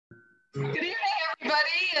Good evening,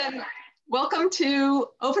 everybody, and welcome to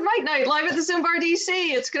Open Mic Night live at the ZoomBarDC.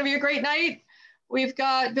 It's going to be a great night. We've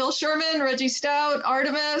got Bill Sherman, Reggie Stout,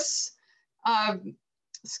 Ardamus,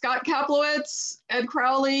 Scott Kaplowitz, Ed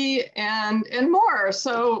Crowley, and more.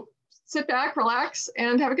 So sit back, relax,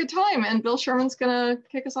 and have a good time. And Bill Sherman's going to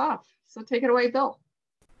kick us off. So take it away, Bill.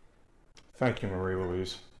 Thank you,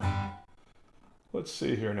 Marie-Louise. Let's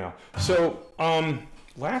see here now. So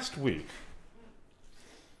last week,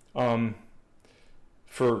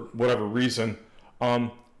 for whatever reason, I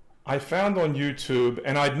found on YouTube,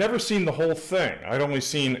 and I'd never seen the whole thing. I'd only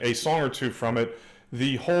seen a song or two from it,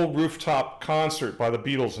 the whole rooftop concert by the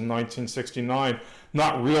Beatles in 1969,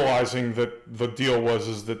 not realizing that the deal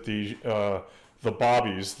was that the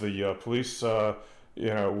Bobbies, the police,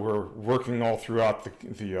 were working all throughout the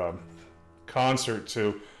concert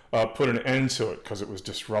to put an end to it because it was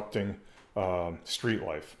disrupting street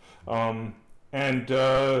life.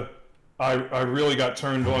 I really got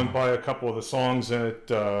turned on by a couple of the songs in it,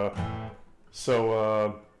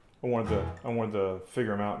 so I wanted to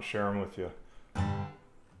figure them out and share them with you.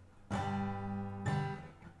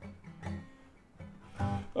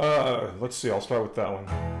 Let's see. I'll start with that one.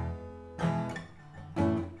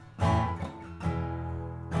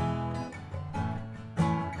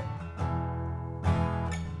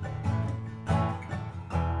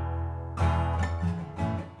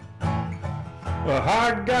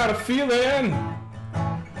 I got a feeling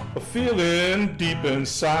deep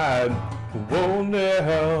inside. Whoa,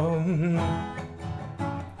 now,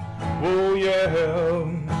 oh yeah.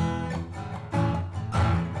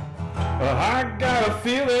 I got a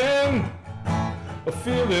feeling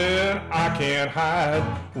I can't hide.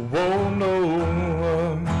 Whoa, no,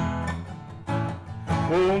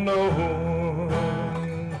 oh no,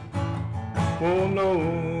 oh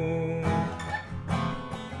no.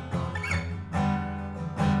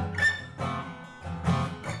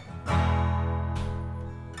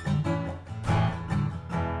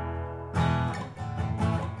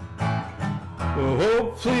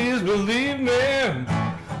 Oh, please believe me,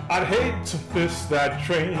 I'd hate to miss that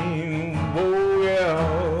train. Oh yeah,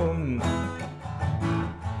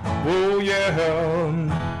 oh yeah.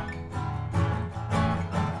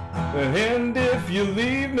 And if you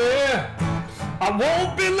leave me, I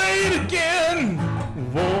won't be late again.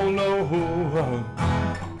 Oh no,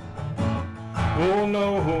 oh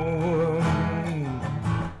no,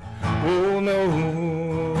 oh no.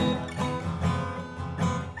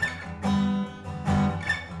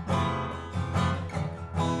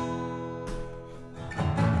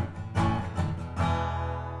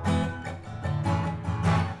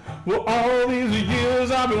 Well, all these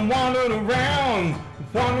years I've been wandering around,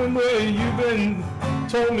 wondering where you've been.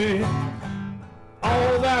 Told me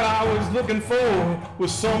all that I was looking for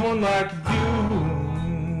was someone like you.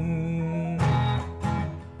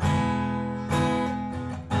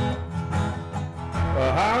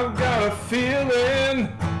 I've got a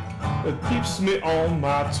feeling that keeps me on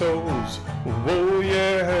my toes. Oh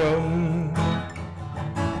yeah,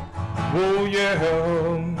 oh yeah.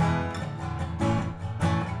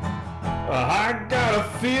 I got a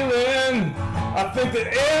feeling, I think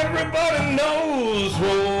that everybody knows.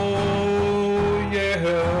 Oh yeah,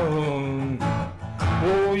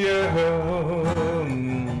 oh yeah.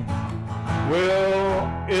 Well,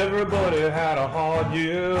 everybody had a hard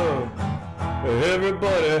year.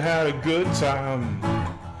 Everybody had a good time.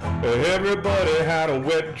 Everybody had a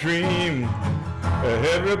wet dream.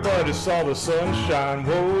 Everybody saw the sunshine.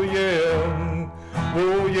 Oh yeah,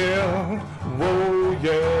 oh yeah, oh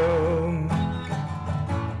yeah.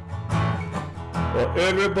 Well,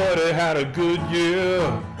 everybody had a good year.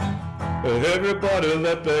 Everybody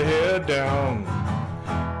let their hair down.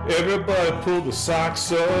 Everybody pulled the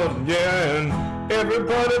socks up, yeah, and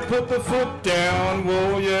everybody put the foot down.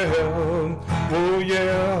 Whoa yeah, whoa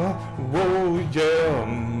yeah, whoa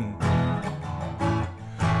yeah.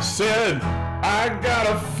 Said, I got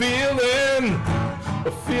a feeling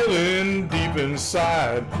deep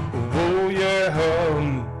inside. Whoa yeah,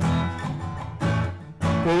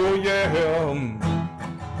 oh yeah.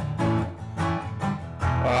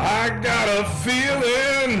 I got a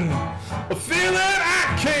feeling I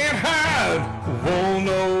can't hide. Oh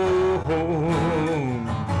no,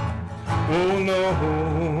 oh no,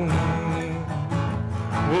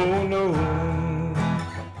 oh no.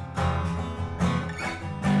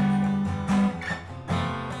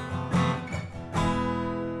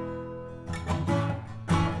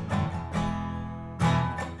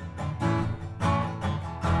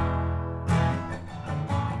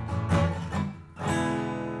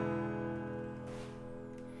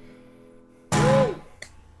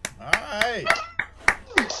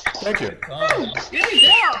 Thank you. Good Bill.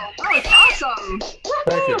 That was awesome.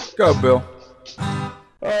 Thank you. Go, Bill.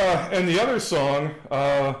 And the other song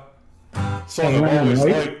I've Lennon, always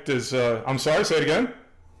right? liked is, I'm sorry, say it again?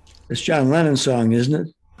 It's John Lennon's song, isn't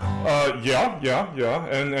it? Yeah.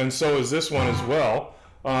 And so is this one as well.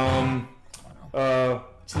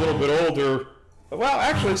 It's a little bit older. Well,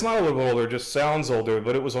 actually, it's not a little bit older, it just sounds older,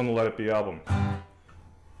 but it was on the Let It Be album.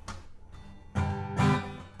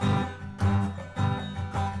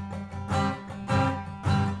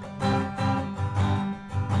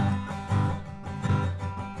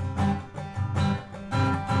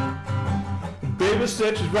 Baby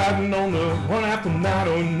said she's riding on the one after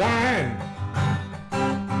 909.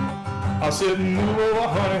 I said, move over,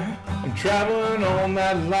 honey, I'm traveling on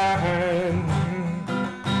that line.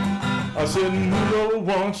 I said, move over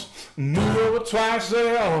once, move over twice,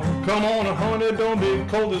 yeah. Come on, honey, don't be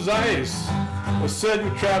cold as ice. I said,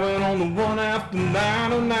 you're traveling on the one after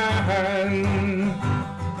 909.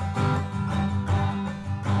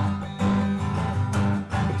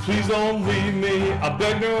 Please don't leave me, I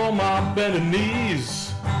begged her on my bended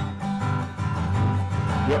knees.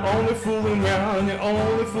 You're only fooling around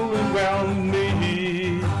with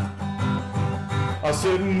me. I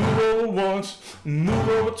said, move over once, move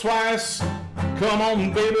over twice. Come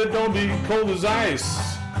on, baby, don't be cold as ice.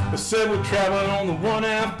 I said, we're traveling on the one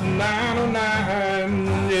after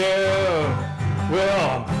 909, yeah.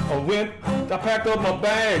 Well, I packed up my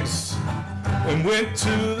bags and went to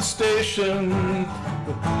the station.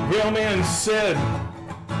 The railman said,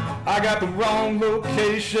 I got the wrong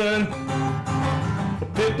location. I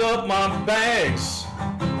picked up my bags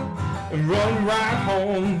and run right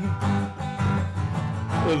home.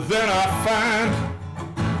 But then I find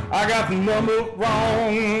I got the number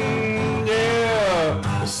wrong, yeah.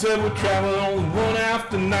 I said we're traveling on one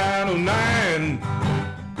after 909.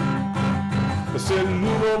 I said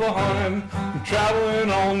move over, honey, I'm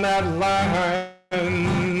traveling on that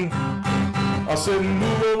line. I said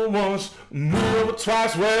move over once, move over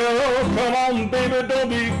twice. Well, come on, baby, don't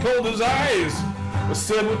be cold as ice. I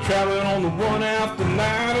said we're traveling on the one after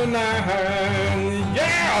 909.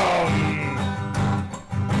 Yeah!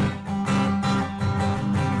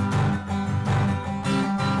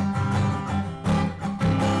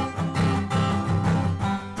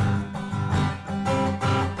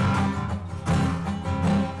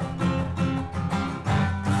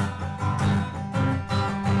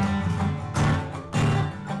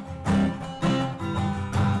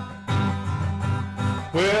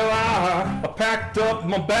 Well, I packed up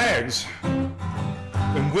my bags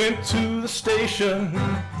and went to the station.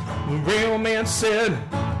 The railman said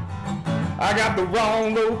I got the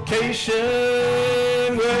wrong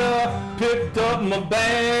location. Well, I picked up my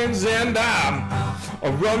bags and I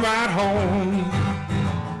run right home.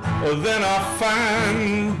 Then I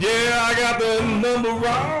find, yeah, I got the number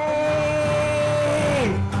wrong.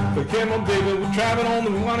 Okay, my baby, we're traveling on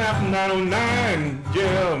the one after 909,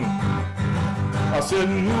 yeah. I said,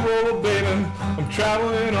 move over, baby, I'm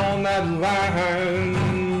traveling on that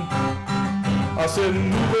line. I said,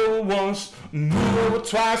 move over once, move over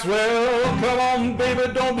twice. Well, come on,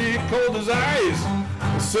 baby, don't be cold as ice.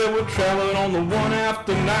 I said, we're traveling on the one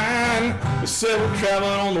after 9. I said, we're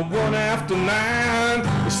traveling on the one after 9.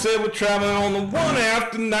 I said, we're traveling on the one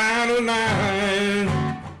after 909.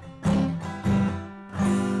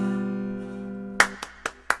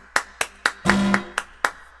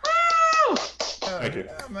 Thank you.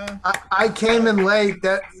 I came in late.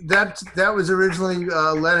 That was originally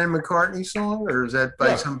Lennon McCartney song, or is that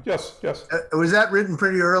by some? Yes. Was that written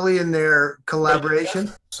pretty early in their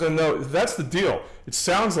collaboration? So no, that's the deal. It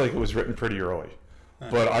sounds like it was written pretty early,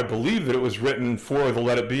 but I believe that it was written for the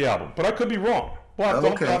Let It Be album. But I could be wrong. Well,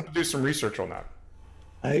 I'll have to do some research on that.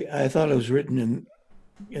 I thought it was written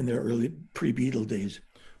in the early pre-Beatle days.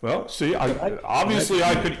 Well, see, obviously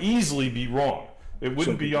I could easily be wrong. It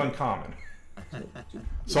wouldn't be uncommon.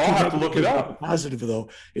 So I'll have to look it up. Positive though,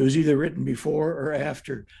 it was either written before or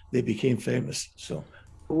after they became famous. So,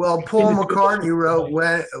 well, Paul McCartney wrote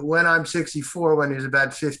 "When I'm 64" when he was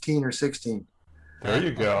about 15 or 16. There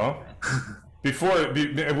you go.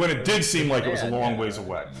 When it did seem like it was a long ways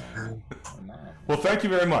away. Well, thank you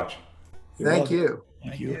very much. Thank you.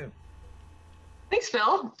 Thank you. Thanks,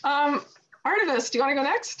 Phil. Ardamus, do you want to go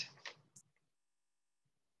next?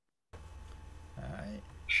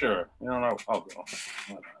 Sure. I'll go.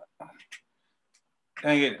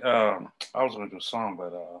 Dang it. I was going to do a song,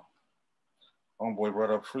 but homeboy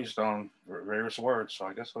brought up freestyle various words, so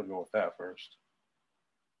I guess I'll go with that first.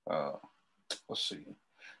 Let's see.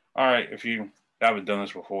 All right. If you haven't done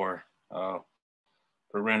this before, put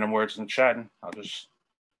random words in the chat, and I'll just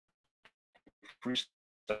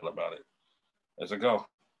freestyle freestyle about it as I go.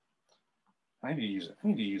 I need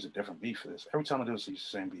to use a different beat for this. Every time I do this, I use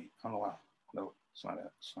the same beat. I don't know why. No, it's not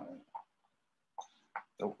that. It's not that.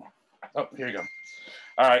 Nope. Oh, here you go.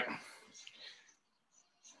 All right.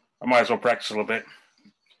 I might as well practice a little bit.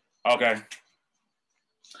 Okay.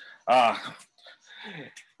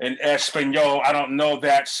 In Espanol, I don't know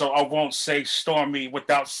that, so I won't say Stormy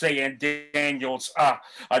without saying Daniels.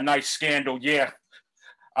 A nice scandal, yeah.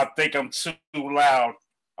 I think I'm too loud.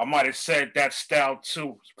 I might have said that style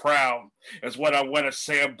too. Proud is what I want to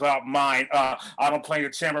say about mine. I don't play the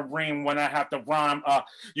tambourine when I have to rhyme.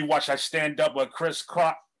 You watch I stand up with Chris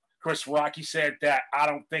Rock. He said that I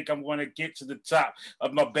don't think I'm going to get to the top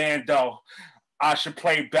of my band though. I should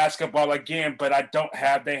play basketball again, but I don't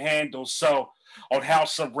have the handle. So on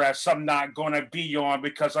house arrest, I'm not going to be on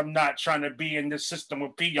because I'm not trying to be in the system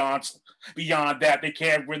with peons. Beyond that, they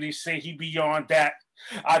can't really say he beyond that.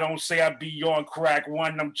 I don't say I be on crack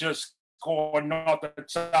one. I'm just going off the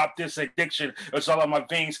top. This addiction is all in my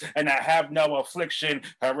veins, and I have no affliction.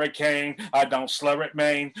 Hurricane, I don't slur it,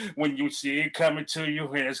 man. When you see it coming to you,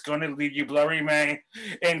 and it's gonna leave you blurry, man.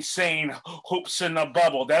 Insane hoops in a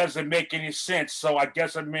bubble. That doesn't make any sense. So I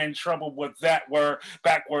guess I'm in trouble with that word.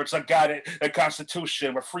 Backwards, I got it. The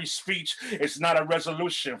Constitution, but free speech is not a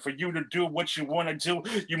resolution. For you to do what you want to do,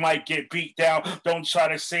 you might get beat down. Don't try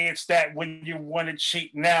to say it's that when you want to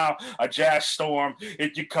cheat now. A jazz storm.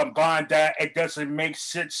 If you combine that, it doesn't make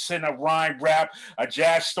sense in a rhyme rap. A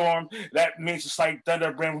jazz storm, that means it's like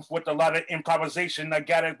thundering with a lot of improvisation. I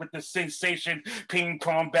got it with the sensation, ping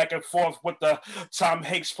pong back and forth with the Tom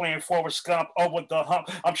Hanks playing Forrest Gump over the hump.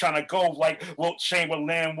 I'm trying to go like Wilt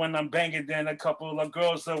Chamberlain when I'm banging. Then a couple of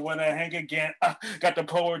girls that want to hang again. Got the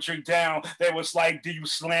poetry down. They was like, do you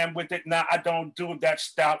slam with it? Nah, I don't do that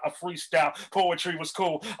style. A freestyle poetry was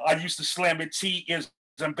cool. I used to slam it. T is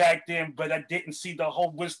and back then, but I didn't see the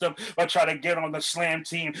whole wisdom. I tried to get on the slam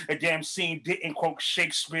team. The damn scene didn't quote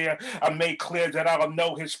Shakespeare. I made clear that I don't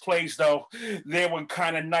know his plays, though. They were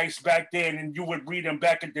kind of nice back then, and you would read them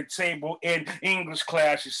back at the table in English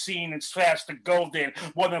class. Your scene is faster golden,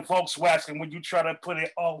 more than Volkswagen when you try to put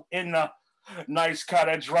it all in a nice kind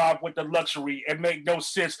of drive with the luxury. It make no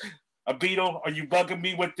sense. A Beatle? Are you bugging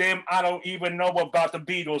me with them? I don't even know about the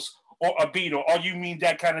Beatles or a Beatle. Oh, you mean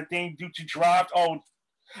that kind of thing? Do you drive? Oh,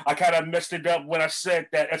 I kind of messed it up when I said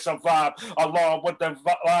that. It's a vibe along with the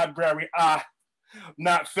library. I'm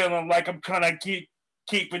not feeling like I'm kind of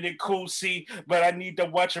keeping it cool, see, but I need to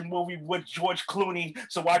watch a movie with George Clooney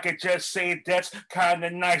so I could just say that's kind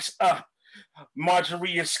of nice.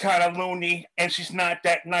 Marjorie is kind of loony, and she's not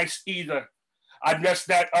that nice either. I messed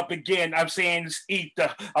that up again. I'm saying it's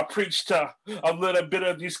ether. I preach to a little bit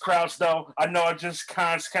of these crowds, though. I know it just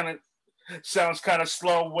kind of sounds kind of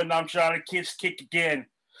slow when I'm trying to kick again.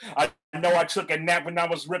 I know I took a nap when I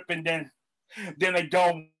was ripping, then I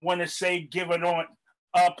don't want to say give it on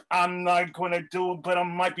up. I'm not going to do it, but I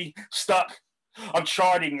might be stuck. I'm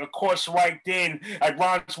charting, of course, right then. It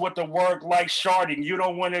rhymes with the word like sharding. You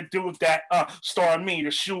don't want to do that. Star me, the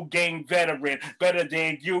shoe game veteran. Better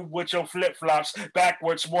than you with your flip-flops.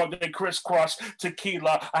 Backwards more than crisscross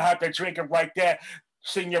tequila. I have to drink it like that.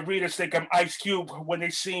 Senoritas think I'm Ice Cube when they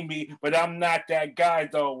see me, but I'm not that guy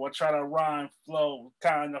though. I try to rhyme, flow,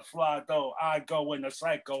 kind of fly though. I go in the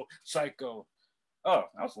psycho. Oh,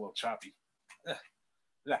 that was a little choppy. You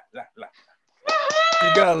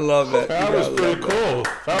gotta love it. That was pretty cool.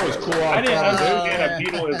 That was cool. I didn't understand a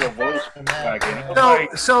Beatle is a voice back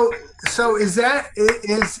in. So is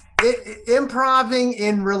improving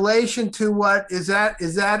in relation to what is that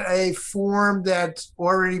a form that's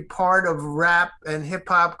already part of rap and hip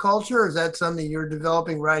hop culture, or is that something you're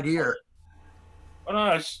developing right here? Oh,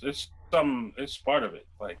 no, it's part of it.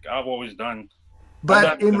 Like I've always done.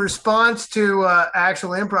 But in response to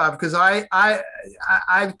actual improv, because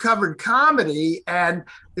I've covered comedy, and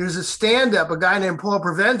there's a stand-up, a guy named Paul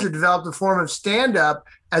Provenza developed a form of stand-up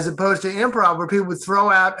as opposed to improv, where people would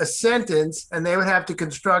throw out a sentence and they would have to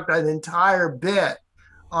construct an entire bit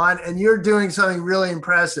on, and you're doing something really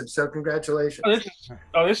impressive. So congratulations.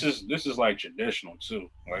 This is like traditional too.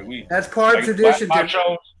 Like that's part of tradition. Live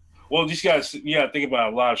shows, well, these guys, think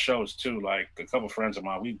about live shows too. Like a couple of friends of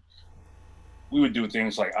mine, we would do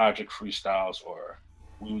things like object freestyles, or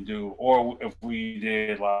if we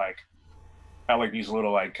did like these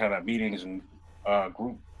little like kind of meetings and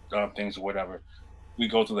group things or whatever. We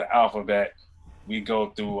go through the alphabet. We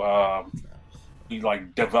go through we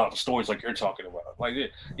like develop stories like you're talking about. Like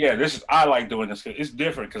I like doing this. It's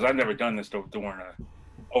different because I've never done this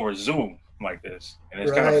over Zoom like this, and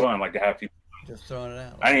it's kind of fun. Like to have people. Just throwing it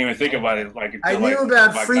out. I didn't even think about it. Like I knew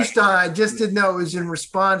about freestyle. I just didn't know it was in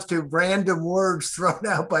response to random words thrown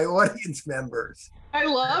out by audience members. I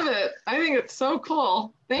love it. I think it's so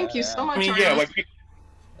cool. Thank you so much. I mean, yeah, Ardamus. like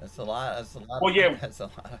That's a lot. That's a lot. Well, yeah. That's a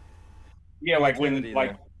lot. Yeah, like when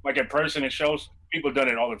creativity like in person it shows people done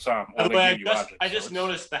it all the time. By All the they way, give you objects, I just so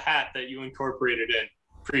noticed the hat that you incorporated in.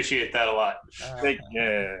 Appreciate that a lot. thank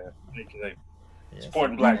you. Yes.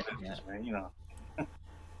 Supporting black business, man. You know.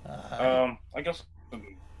 I guess one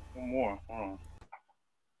more. Hold on.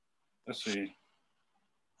 Let's see.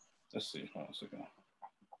 Hold on a second.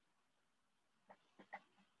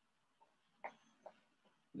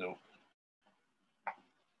 Nope.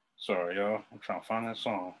 Sorry, y'all. I'm trying to find that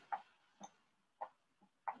song.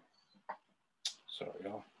 Sorry,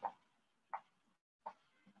 y'all.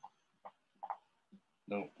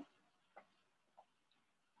 Nope.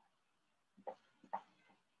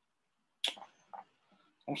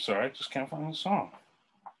 I'm sorry, I just can't find the song.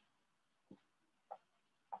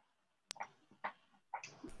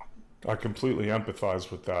 I completely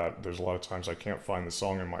empathize with that. There's a lot of times I can't find the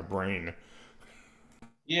song in my brain.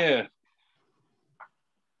 Yeah.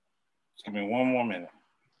 Just give me one more minute.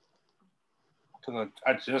 Because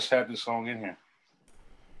I just had this song in here.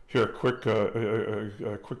 Here, quick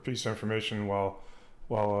piece of information while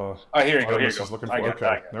Oh, here you go. Here you Ardamus go. is looking for. I got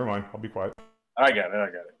Okay, it. never mind. I'll be quiet. I got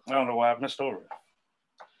it. I don't know why I missed over it.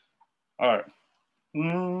 All right.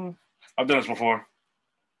 I've done this before.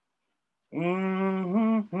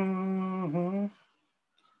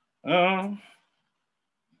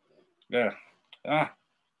 Yeah.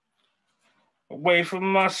 Away from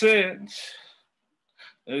my sins.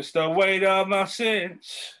 It's the weight of my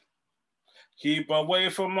sins. Keep away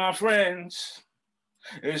from my friends.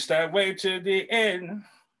 It's that way to the end.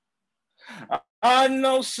 I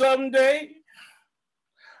know someday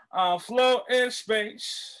I'll float in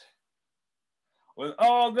space with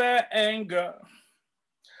all that anger.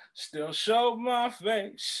 Still show my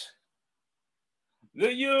face.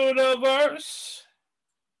 The universe,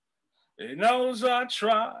 it knows I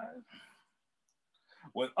tried.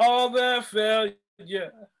 With all that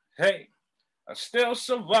failure, hey, I still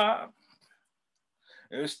survive.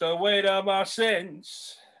 It's the weight of my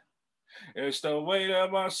sins. It's the weight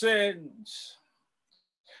of my sins.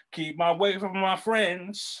 Keep my way from my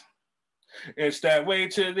friends. It's that way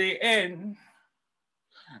to the end.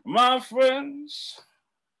 My friends,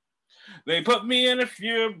 they put me in a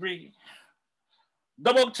fury.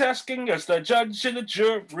 Double tasking as the judge and the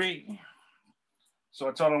jury. So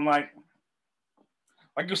I told him, like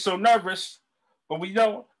you're so nervous, but we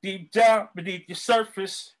know deep down beneath your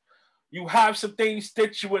surface, you have some things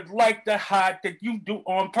that you would like to hide that you do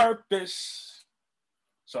on purpose.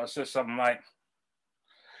 So I said something like,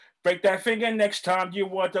 break that finger next time you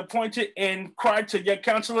want to point it in. Cry to your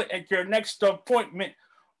counselor at your next appointment.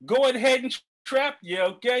 Go ahead and trap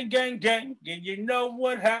your gang, gang, gang. And you know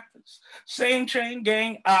what happens. Same chain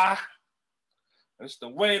gang, it's the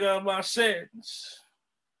weight of my sins.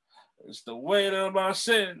 It's the weight of my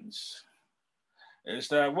sins. It's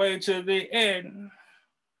that way to the end.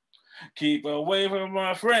 Keep away from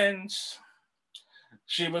my friends.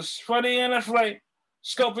 She was funny in a flight,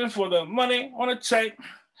 scoping for the money on a tape.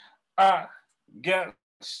 I guess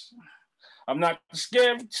I'm not the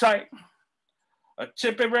scary type. A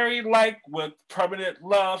temporary like with permanent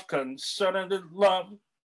love, concerning the love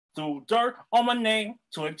threw dirt on my name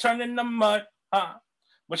to it turn in the mud.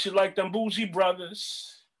 But she like them bougie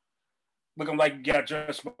brothers. Looking like you got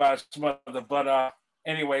dressed by his mother. But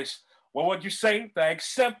anyways, what would you say? I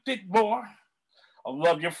accept it more. I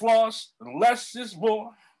love your flaws, less is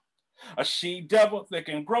more. A she-devil that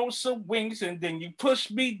can grow some wings, and then you push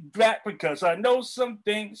me back because I know some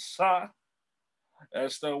things.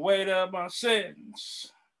 That's the weight of my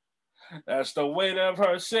sins. That's the weight of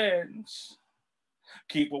her sins.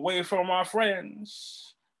 Keep away from our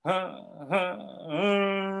friends. All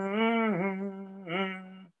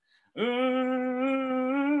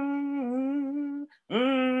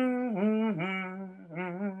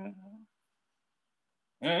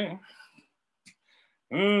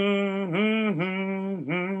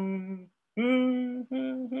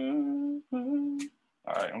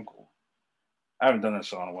right, I'm cool. I haven't done that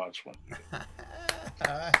song in a while. This one.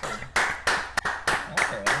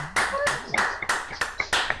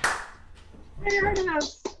 Hey,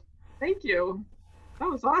 Ardamus. Thank you. That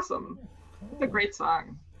was awesome. It's a great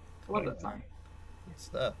song. I love that song. Good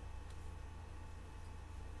stuff.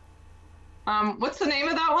 What's the name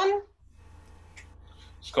of that one?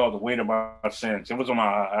 It's called The Weight of My Sins. It was on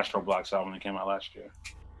my Astro Blocks album that came out last year.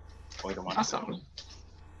 Weight of My Awesome. Sins.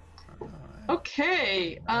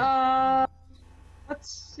 Okay.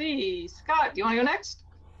 Let's see. Scott, do you want to go next?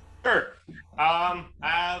 Sure. I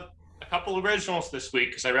have a couple originals this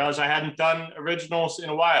week because I realized I hadn't done originals in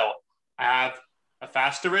a while. I have a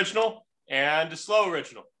fast original and a slow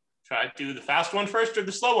original. Try to do the fast one first or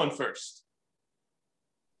the slow one first.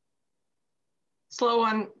 Slow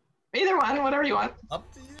one. Either one, whatever you want. Up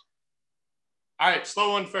to you. All right,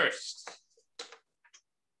 slow one first.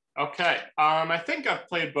 Okay, I think I've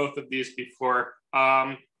played both of these before.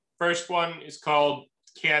 First one is called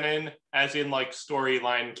Canon, as in like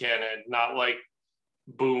storyline canon, not like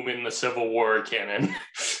boom in the Civil War canon.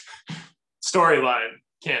 Storyline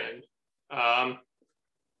canon.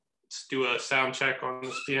 Let's do a sound check on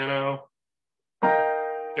this piano.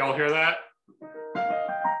 Y'all hear that?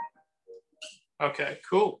 Okay,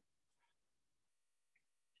 cool.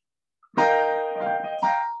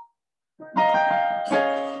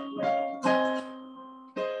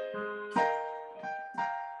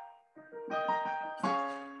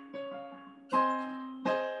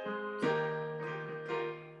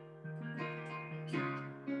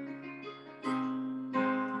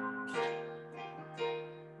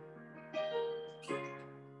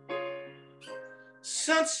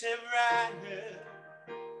 Sunset rider,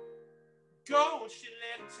 gold she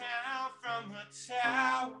left town from her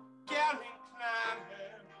tower, galleon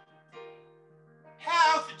climber,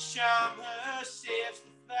 how the charm herself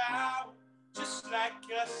the flower, just like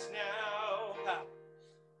us now.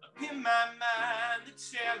 Up in my mind the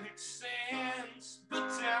tale extends, but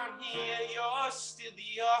down here you're still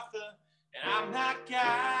the author, and I'm not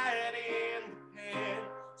guiding the pen,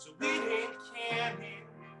 so it ain't canon.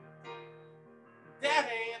 That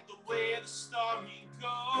ain't the way the story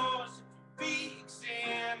goes. If you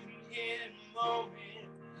re-examine it in a moment,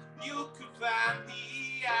 you could find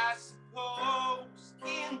me, I suppose,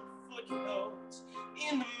 in the footnotes,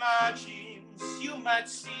 in the margins, you might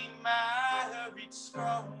see my hurried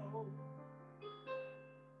scroll.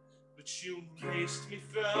 But you erased me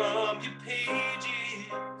from your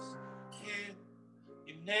pages, yeah,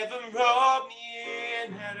 you never wrote me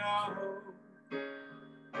in at all.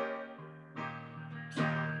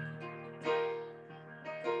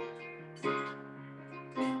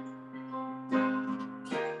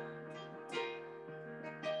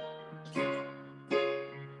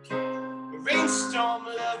 Rainstorm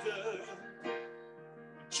lover,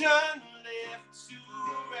 journey left to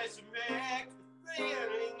resurrect the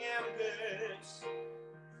failing embers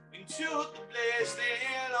into the blaze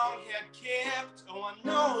they long had kept. Oh, I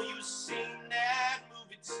know you've seen that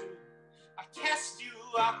movie too. I cast you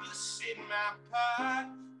opposite my part,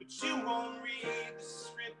 but you won't read the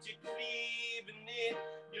script. You're cleaving it,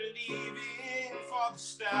 you're leaving for the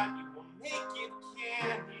start. You won't make it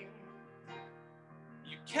canon.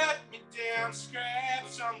 You cut me down,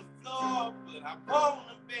 scraps on the floor, but I won't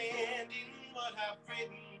abandon what I've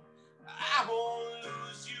written. I won't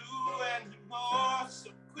lose you anymore, so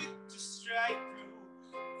quick to strike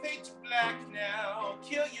through. Fade to black now,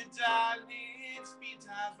 kill your darlings, be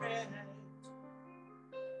direct.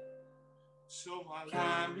 So while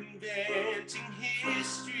I'm inventing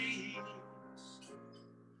histories,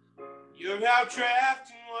 you're out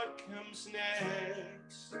drafting what comes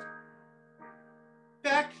next.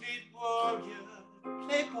 Backlit warrior,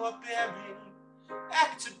 play barbarian,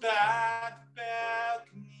 acted by the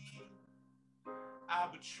balcony. I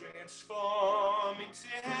would transform into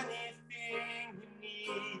anything you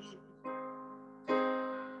need.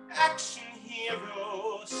 Action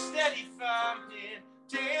hero, steady farming,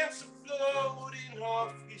 dance floating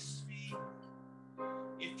off his feet.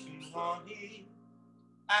 If you want it,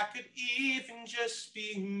 I could even just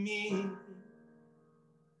be me.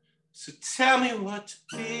 So tell me what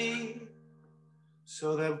to be,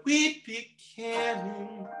 so that we'd be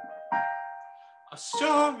canon. Our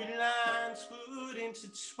storylines would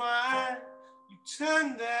intertwine. You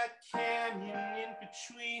turned that canyon in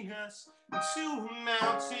between us into a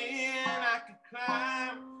mountain I could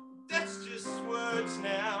climb. That's just words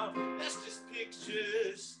now, that's just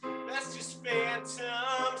pictures, that's just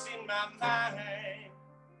phantoms in my mind.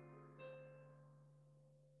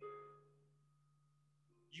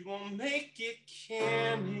 You won't make it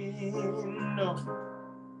canon, no.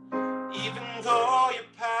 Even though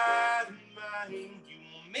you're part of mine, you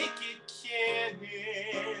won't make it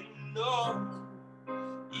canon, no.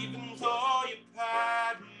 Even though you're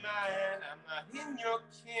part of mine, I'm not in your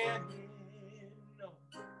canon, no.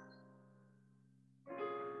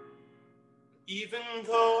 Even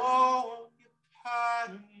though you're part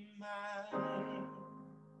of mine.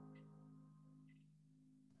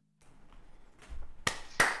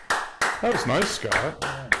 That was nice, Scott.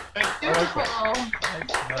 Beautiful.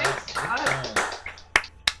 Nice. Thanks, Scott.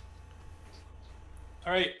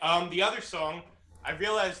 All right. The other song, I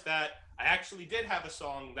realized that I actually did have a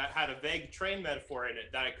song that had a vague train metaphor in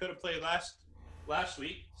it that I could have played last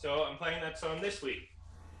week. So I'm playing that song this week.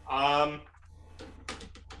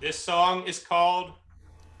 This song is called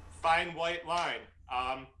Fine White Line.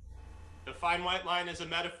 The fine white line is a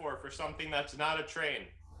metaphor for something that's not a train.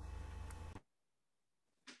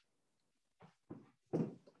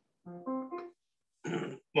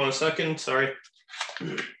 One second, sorry.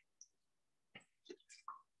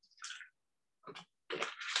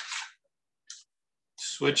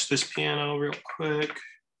 Switch this piano real quick.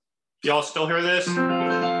 Y'all still hear this?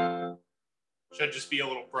 Should just be a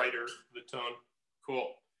little brighter, the tone.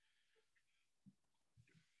 Cool.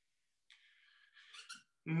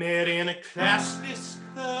 Met in a classless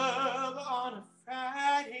club on a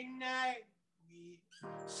Friday night. We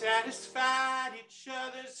satisfied each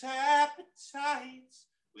other's appetites.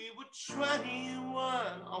 We were 21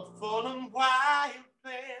 on full and wild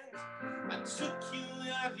plans. I took you,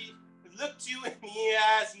 looked you in the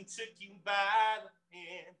eyes and took you by the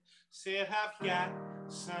hand. Said, I've got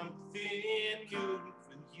something new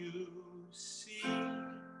for you to see.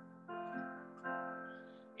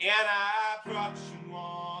 And I brought you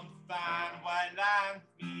on the fine white line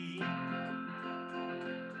with me.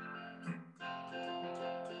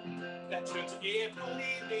 That turns April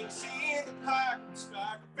evenings in the park and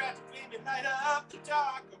spark a bright flame light up the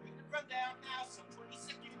dark. A wicked rundown house on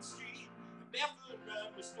 22nd Street. The barefoot run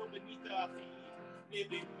was still beneath our feet.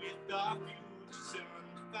 Living with our futures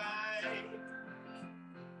undefined.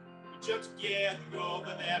 We jumped together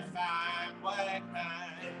over that fine white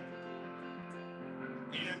line.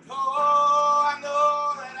 And oh, I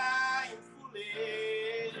know that I am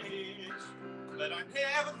foolish, but I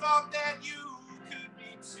never thought that you could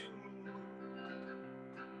be too.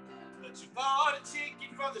 But you bought a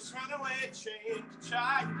ticket for this runaway train to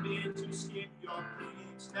try your bid to escape your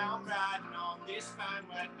pinch. Now I'm riding on this fine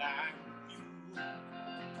white line with you.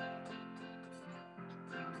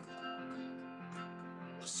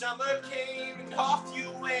 The summer came and off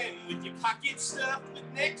you went with your pockets stuffed with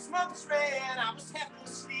next month's rent. I was half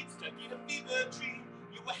asleep, stuck in a fever dream.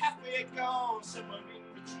 You were halfway gone, somewhere in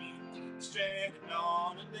between, stranded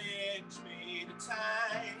on a ledge made of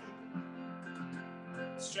time,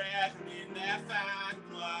 straddling in that fine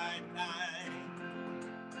white line.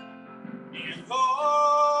 And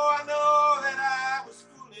oh, I know that I was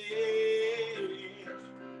foolish,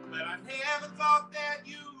 but I never thought that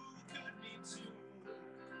you could be too.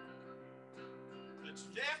 But you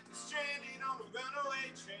left me stranded on a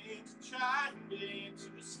runaway train to try and to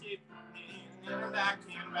escape from me. And I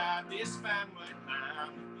can't ride this fine white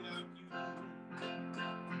line without you.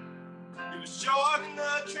 It was short in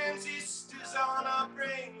the transistors on our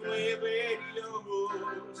brainwave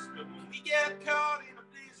radios. But when we get caught in a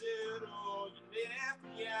blizzard, oh, you left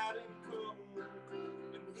me out in the cold.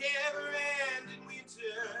 And the never-ending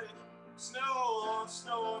winter, snow on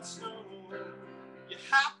snow on snow. You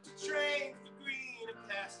hopped a train for greener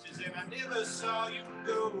pastures, and I never saw you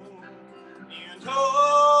go. And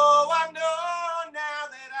oh, I know now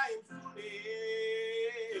that I am foolish,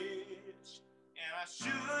 and I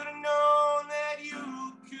should have known that you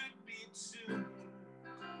could be too.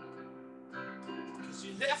 'Cause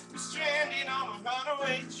you left me stranded on a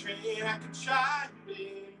runaway train. I could try to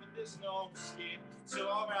live, but there's no escape. So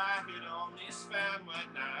I'll ride it on this fine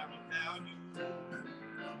white line without you.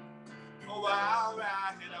 Oh, I'll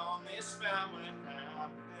ride it on this fine white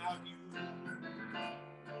line without you.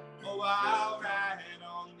 Oh, I'll ride it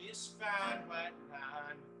on this fine white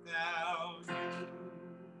line without you.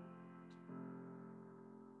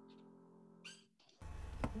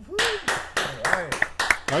 All right.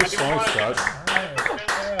 Nice song, Scott.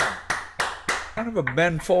 Yeah. Kind of a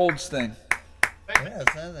Ben Folds thing. Yeah,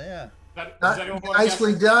 yeah. Does anyone want to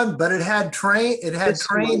Nicely guess? done, but it had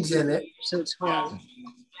trains in it.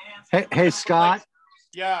 Yeah. Hey, Scott,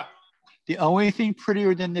 Yeah. the only thing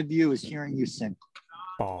prettier than the view is hearing you sing.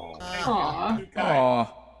 Oh. Aw. Okay.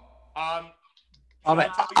 Aw. I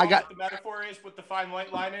got what the metaphor is, what the fine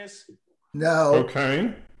white line is. No,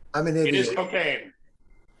 Cocaine? I'm an It is idiot. cocaine.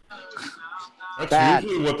 That's Bad.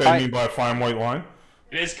 usually what they I- mean by a fine white line.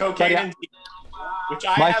 It is cocaine, But, indeed, which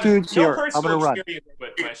I my have food's no here. I'm personal gonna run. experience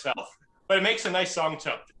with myself. But it makes a nice song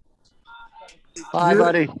too. Bye, You-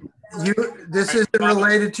 buddy. This isn't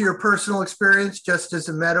related to your personal experience, just as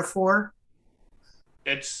a metaphor.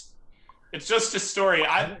 It's just a story.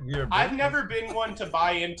 You're I've never been one to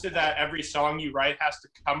buy into that every song you write has to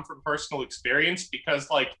come from personal experience, because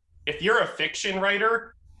like if you're a fiction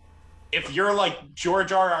writer, if you're like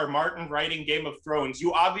George R.R. Martin writing Game of Thrones,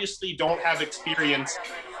 you obviously don't have experience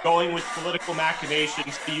going with political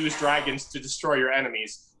machinations to use dragons to destroy your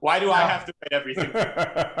enemies. Why do I have to write everything?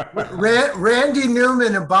 Randy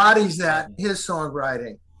Newman embodies that in his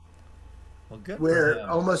songwriting, Well, good. where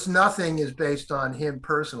almost nothing is based on him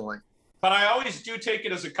personally. But I always do take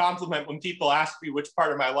it as a compliment when people ask me which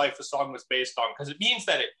part of my life a song was based on, because it means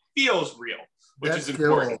that it feels real, which is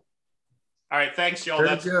important. All right, thanks, y'all.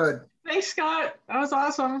 That's good. Thanks, Scott. That was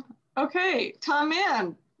awesome. Okay, Tom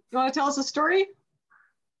Mann, you want to tell us a story?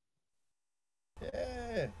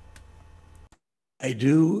 Yeah. I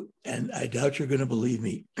do, and I doubt you're going to believe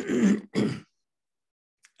me.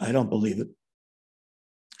 I don't believe it.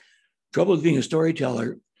 Trouble with being a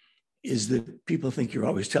storyteller is that people think you're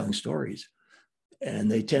always telling stories,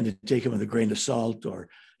 and they tend to take them with a grain of salt, or,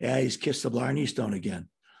 yeah, he's kissed the Blarney Stone again.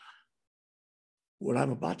 What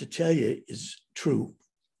I'm about to tell you is true.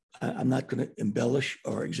 I'm not going to embellish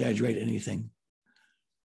or exaggerate anything.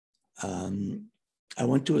 I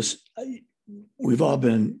went to we've all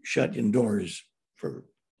been shut indoors for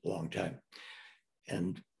a long time.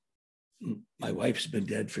 And my wife's been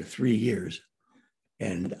dead for 3 years.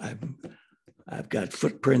 And I've got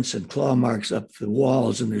footprints and claw marks up the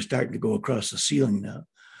walls, and they're starting to go across the ceiling now.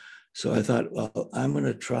 So I thought, well, I'm going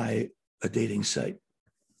to try a dating site.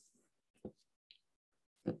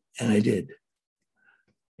 And I did.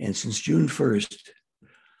 And since June 1st,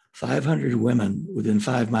 500 women within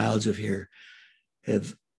 5 miles of here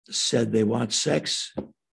have said they want sex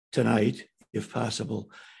tonight, if possible,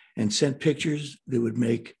 and sent pictures that would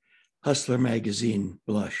make Hustler magazine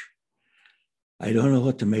blush. I don't know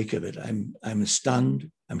what to make of it. I'm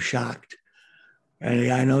stunned. I'm shocked.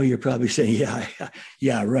 And I know you're probably saying,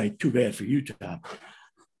 yeah, right. Too bad for you, Tom.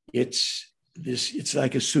 It's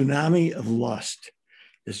like a tsunami of lust.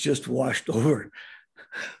 It's just washed over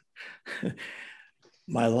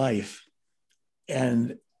my life.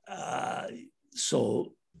 And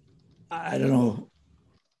so I don't know.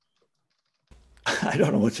 I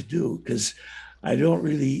don't know what to do, because I don't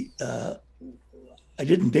really, I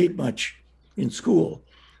didn't date much in school.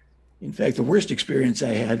 In fact, the worst experience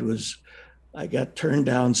I had was I got turned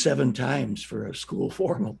down 7 times for a school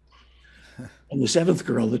formal. And the 7th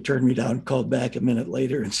girl that turned me down called back a minute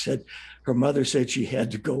later and said her mother said she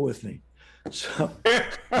had to go with me. So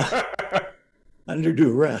under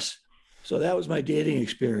duress. So that was my dating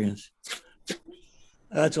experience.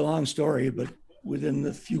 That's a long story, but within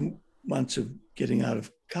the few months of getting out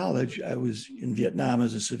of college, I was in Vietnam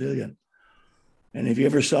as a civilian. And if you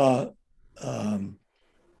ever saw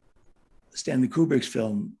Stanley Kubrick's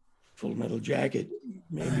film, Full Metal Jacket,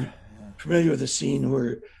 maybe familiar with the scene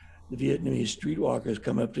where the Vietnamese streetwalkers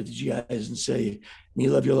come up to the GIs and say, "Me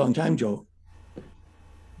love you a long time, Joe."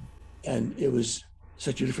 And it was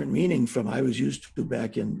such a different meaning from I was used to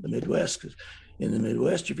back in the Midwest, because in the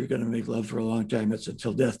Midwest, if you're going to make love for a long time, it's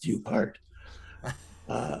until death do you part.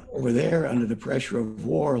 Over there, under the pressure of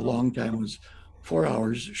war, a long time was 4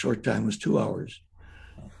 hours, a short time was 2 hours.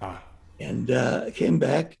 And I came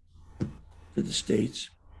back to the States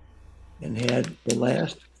and had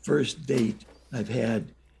the first date I've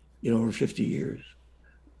had in over 50 years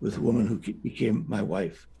with a woman who became my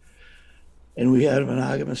wife. And we had a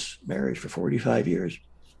monogamous marriage for 45 years.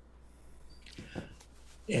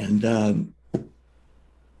 And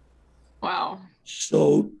wow.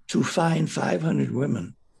 So to find 500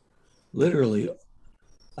 women, literally,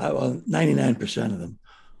 99% of them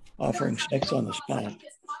offering sex on the spot,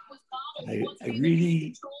 I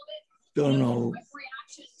really don't know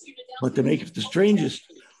what to make of. The strangest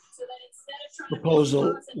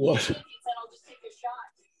proposal was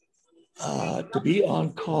to be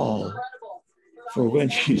on call for when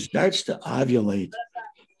she starts to ovulate,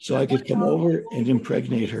 so I could come over and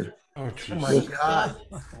impregnate her. Oh, my God.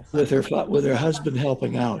 With her husband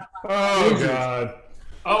helping out. Oh, God.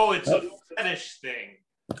 Oh, it's a fetish thing.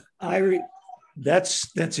 That's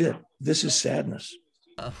it. This is sadness.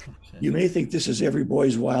 You may think this is every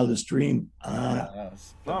boy's wildest dream.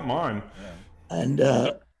 Not mine. And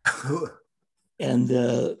yeah,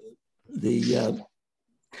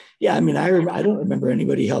 I mean, I don't remember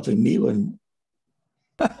anybody helping me when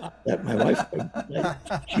that my wife,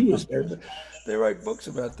 she was there. They write books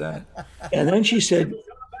about that. And then she said,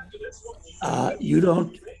 you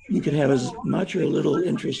can have as much or little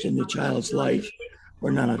interest in the child's life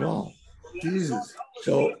or none at all. Jesus.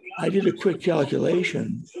 So I did a quick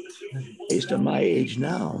calculation based on my age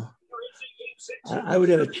now. I would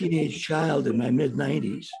have a teenage child in my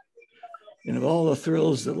mid-90s. And of all the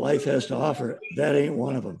thrills that life has to offer, that ain't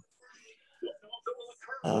one of them.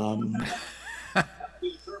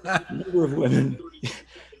 A number of women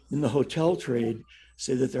in the hotel trade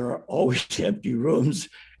say that there are always empty rooms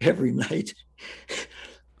every night.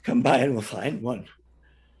 Come by and we'll find one.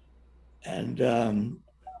 And a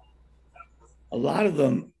lot of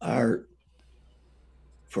them are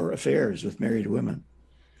for affairs with married women.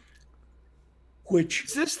 Which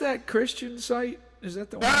is this that Christian site? Is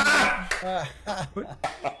that the one?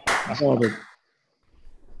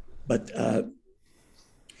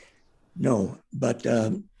 No, but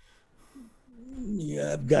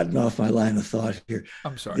yeah, I've gotten off my line of thought here.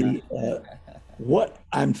 I'm sorry. What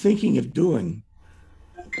I'm thinking of doing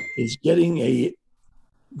is getting a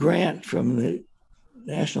grant from the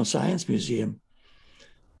National Science Museum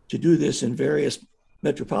to do this in various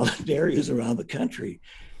metropolitan areas around the country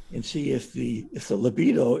and see if the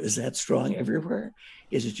libido is that strong everywhere.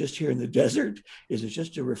 Is it just here in the desert? Is it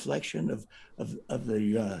just a reflection of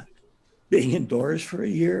the being indoors for a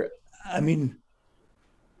year? I mean,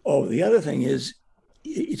 the other thing is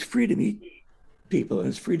it's free to meet people and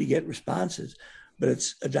it's free to get responses, but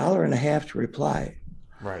it's $1.50 to reply.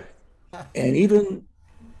 Right. And even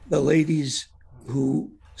the ladies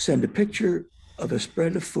who send a picture of a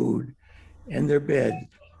spread of food and their bed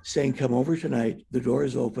saying, come over tonight, the door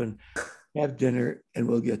is open, have dinner, and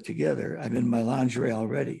we'll get together. I'm in my lingerie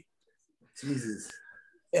already. Jesus.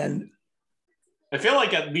 And I feel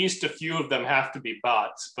like at least a few of them have to be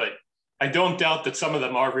bots, but I don't doubt that some of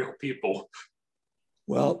them are real people.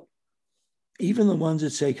 Well, even the ones that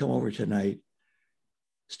say, come over tonight,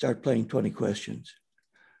 start playing 20 questions.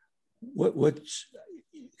 What's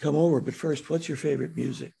come over, but first, what's your favorite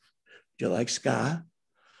music? Do you like ska?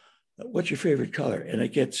 What's your favorite color? And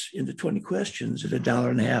it gets into 20 questions at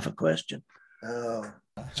 $1.50 a question. Oh,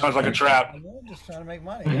 Sounds like a trap. I'm just trying to make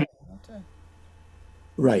money.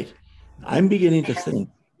 Right. I'm beginning to think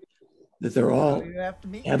that they're all You have to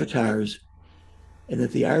meet avatars and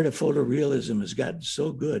that the art of photorealism has gotten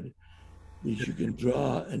so good that you can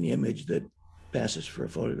draw an image that passes for a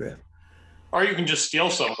photograph. Or you can just steal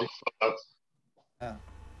someone's photo.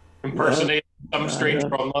 Impersonate some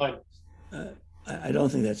stranger online. I don't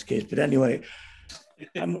think that's the case. But anyway,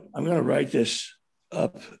 I'm going to write this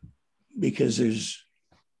up because there's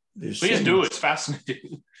Please do. It's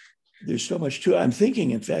fascinating. There's so much to it. I'm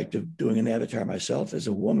thinking, in fact, of doing an avatar myself as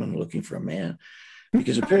a woman looking for a man,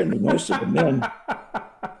 because apparently most of the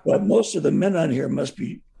men on here must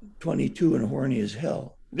be 22 and horny as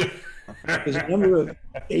hell. Because a number of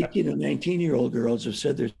 18 and 19-year-old girls have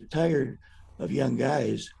said they're tired of young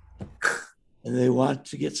guys and they want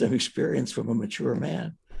to get some experience from a mature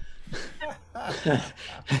man.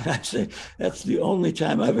 That's the only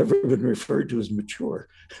time I've ever been referred to as mature.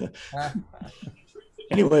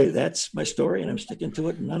 Anyway, that's my story, and I'm sticking to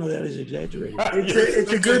it. And none of that is exaggerated.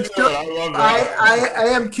 It's a good story. I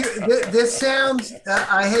am curious. This sounds.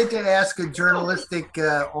 I hate to ask a journalistic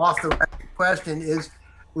off-the-record question.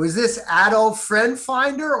 Was this adult friend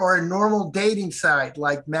finder or a normal dating site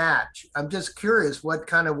like Match? I'm just curious what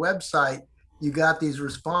kind of website you got these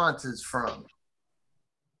responses from.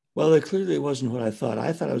 Well, it clearly wasn't what I thought.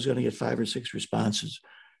 I thought I was going to get 5 or 6 responses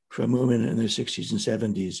from women in their 60s and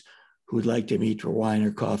 70s who would like to meet for wine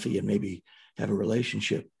or coffee and maybe have a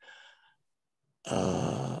relationship.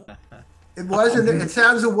 It wasn't. It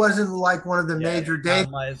sounds. It wasn't like one of the major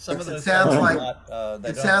dating. It sounds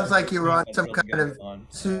like you were on some kind of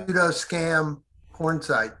pseudo scam porn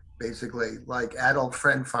site, basically, like adult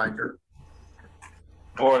friend finder.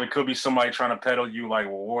 Or it could be somebody trying to peddle you like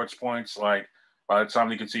rewards points. Like by the time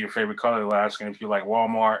you can see your favorite color, they'll ask if you like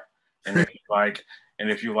Walmart, and if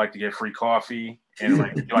you like to get free coffee, and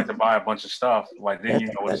like if you like to buy a bunch of stuff, like then you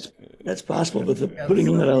know that's possible. But putting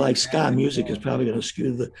in that I like ska music is probably going to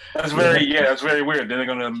skew the. That's very weird. Then they're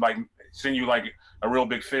going to like send you like a real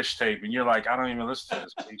big fish tape, and you're like, I don't even listen to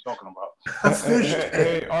this. What are you talking about?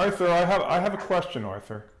 Hey, Arthur, I have a question,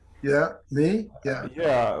 Arthur. Yeah, me? Yeah.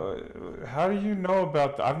 Yeah. How do you know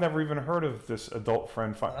about I've never even heard of this adult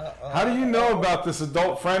friend finder. How do you know about this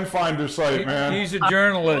adult friend finder site, man? He's a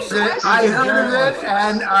journalist. I heard of it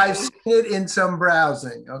and I've seen it in some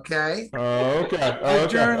browsing, okay? Okay.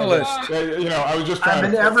 Journalist. I was just trying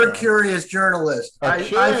I'm an ever curious journalist.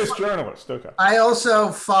 Curious journalist, okay. I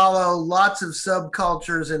also follow lots of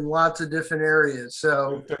subcultures in lots of different areas.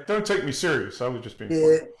 So don't take me serious. I was just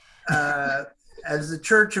being as the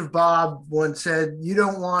Church of Bob once said, you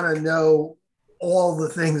don't want to know all the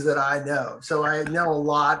things that I know. So I know a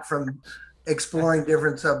lot from exploring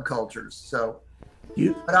different subcultures. So,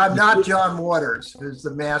 but I'm not John Waters, who's the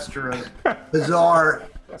master of bizarre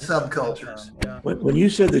subcultures. When you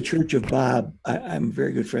said the Church of Bob, I'm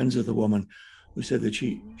very good friends with a woman who said that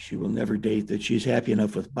she will never date, that she's happy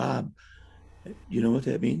enough with Bob. You know what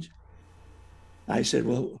that means? I said,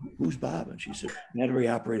 well, who's Bob? And she said,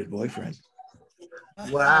 battery-operated boyfriend.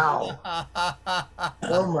 Wow.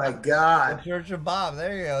 Oh my God. The Church of Bob.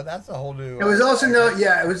 There you go. That's a whole new. It was also known,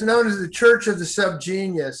 it was known as the Church of the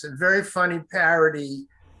Subgenius, a very funny parody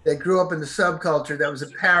that grew up in the subculture that was a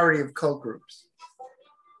parody of cult groups.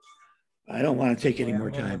 I don't want to take any more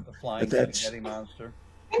time, but that's monster.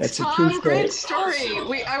 Thanks, a Tom. true story. Great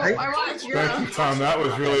story. I want your. Thank you, Tom. That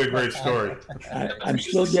was really a great story. I'm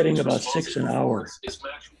still getting about 6 an hour.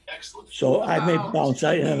 So I may bounce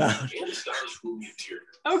in and out.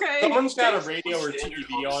 Okay. Someone's got a radio or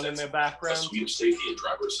TV on in the background.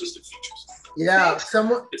 Yeah,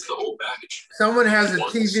 someone has a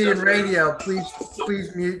TV and radio.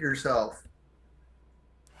 Please mute yourself.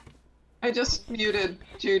 I just muted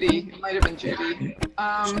Judy. It might have been Judy.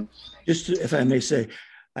 Just if I may say,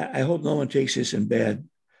 I hope no one takes this in bad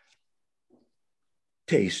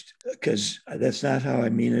taste, because that's not how I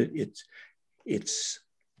mean it. It's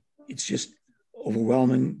just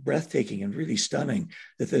overwhelming, breathtaking, and really stunning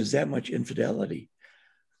that there's that much infidelity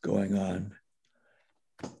going on.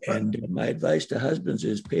 And my advice to husbands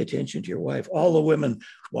is pay attention to your wife. All the women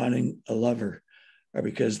wanting a lover are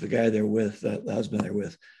because the guy they're with, the husband they're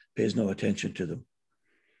with, pays no attention to them.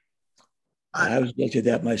 I was guilty of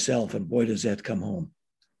that myself, and boy, does that come home.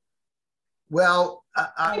 Well,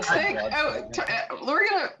 thanks,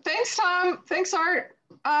 Tom. Thanks, Art.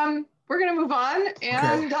 We're gonna move on,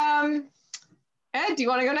 and okay. Ed, do you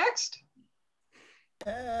want to go next?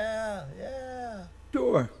 Yeah.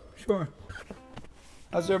 Sure.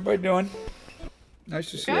 How's everybody doing?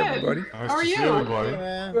 Nice to see everybody. How are you?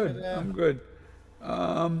 Good. I'm good.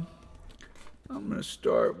 I'm gonna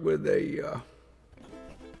start with a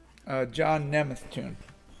John Nemeth tune.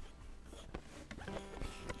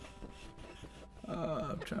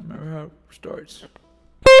 I'm trying to remember how it starts.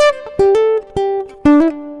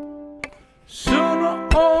 Sooner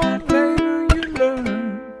or later you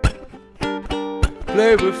learn.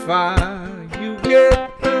 Play with fire, you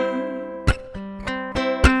get burned.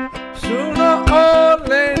 Sooner or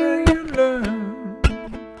later you learn.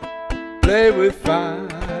 Play with fire,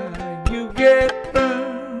 you get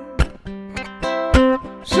burned.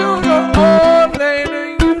 Sooner or later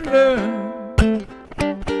you learn.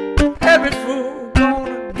 Every fool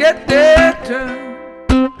gonna get their turn.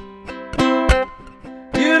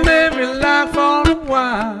 You live your life on a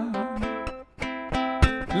wire,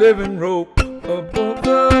 living rope above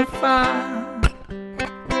the fire.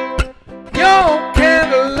 Your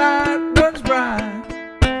candlelight burns bright,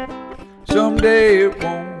 someday it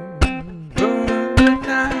won't burn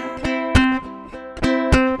tonight.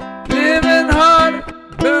 Living hard,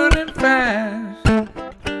 burning fast,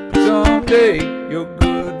 someday your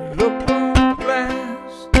good luck won't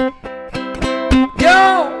last.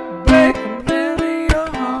 You'll break many a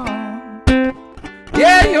heart,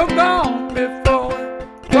 yeah, you're gone before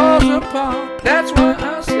it falls apart. That's why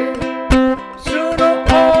I say sooner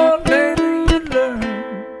or later you learn.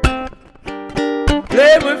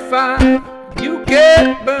 Play with fire, you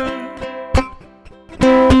get burned.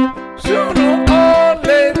 Sooner or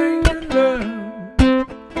later you learn.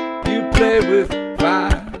 You play with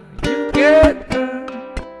fire, you get burned.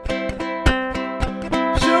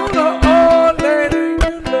 Sooner or later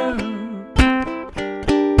you learn.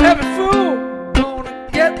 Every fool gonna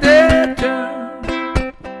get their turn.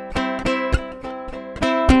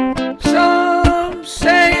 Some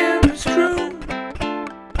saying it's true.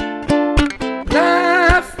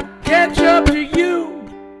 Life will catch up to you.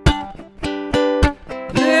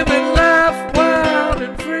 Living life wild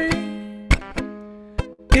and free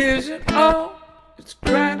isn't all it's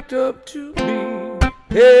cracked up to be.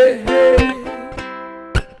 Hey, hey.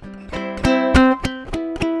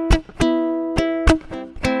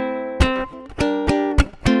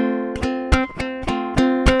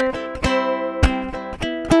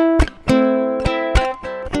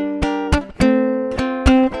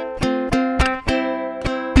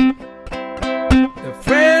 The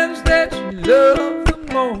friends that you love the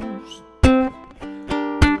most,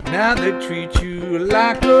 now they treat you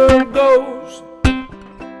like a ghost.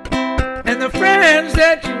 And the friends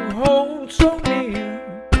that you hold so near,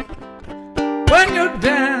 when you're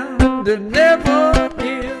down, they're never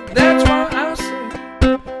near. That's why I say,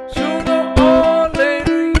 sooner or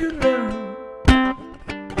later you learn.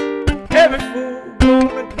 Every fool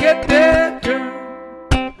gonna get their turn.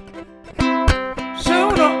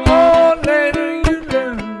 Sooner or later you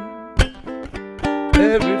learn.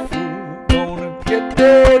 Every fool gonna get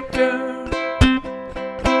their turn.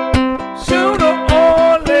 Sooner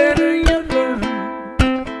or later you learn.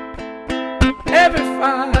 Every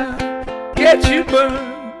fire gets you burned.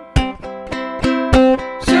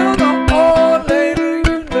 Sooner or later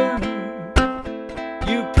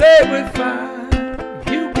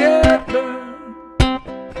burn.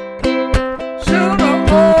 Sooner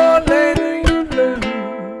or later you learn.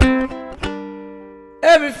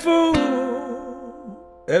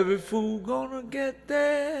 Every fool gonna get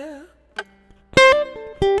there.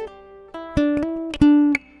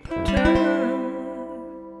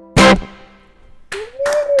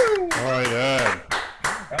 All right, Ed.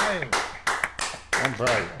 I'm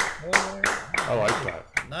bright. I like that.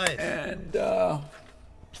 Nice. And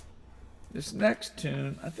this next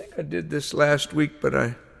tune, I think I did this last week, but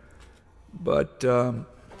I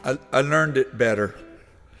learned it better.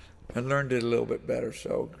 I learned it a little bit better,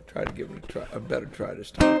 so try to give it a better try this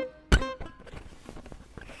time.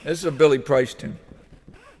 This is a Billy Price tune.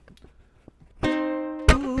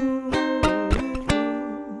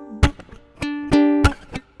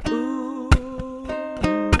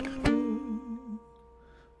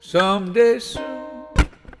 Someday soon,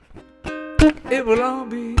 it will all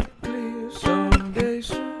be clear. Someday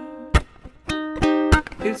soon,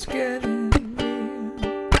 it's getting near.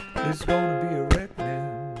 It's gonna be a reckoning.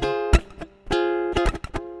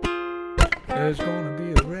 There's gonna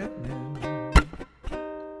be a reckoning.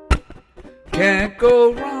 Can't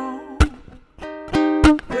go wrong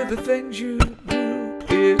with the things you do.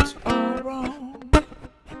 It's all wrong,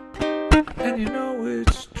 and you know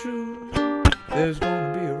it's true. There's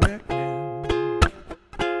gonna be a reckoning.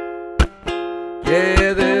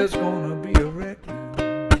 Yeah, there's gonna be a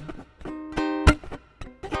reckoning.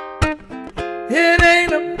 It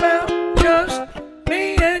ain't about just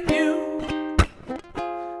me and you.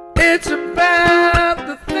 It's about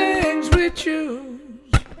the things we choose.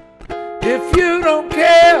 If you don't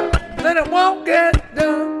care, then it won't get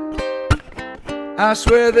done. I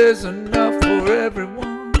swear there's enough for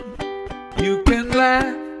everyone. You can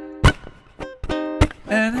laugh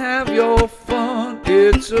and have your fun.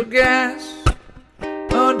 It's a gas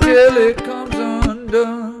until it comes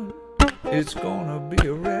undone. It's gonna be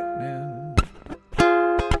a reckoning.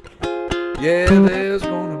 Yeah, there's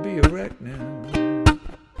gonna be a reckoning.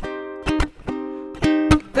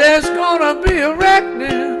 There's gonna be a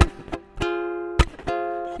reckoning.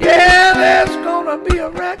 Yeah, there's gonna be a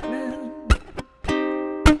reckoning.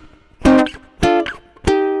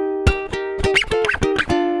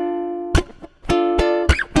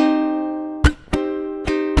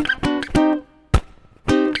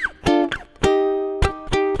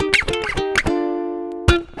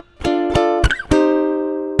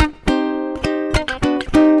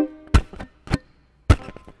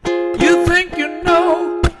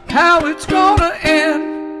 How it's gonna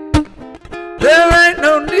end. There ain't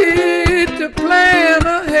no need to plan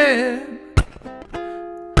ahead.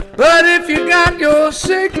 But if you got your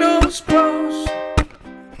signals crossed,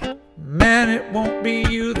 man, it won't be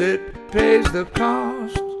you that pays the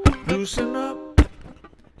cost. Loosen up,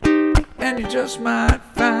 and you just might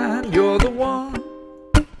find you're the one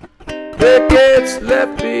that gets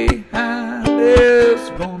left behind. There's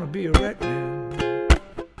gonna be a reckoning.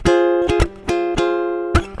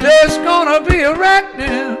 There's gonna be a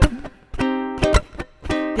reckoning.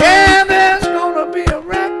 Yeah, there's gonna be a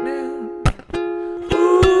reckoning.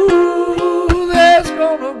 Ooh, there's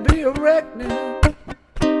gonna be a reckoning.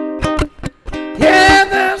 Yeah,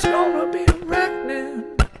 there's gonna be a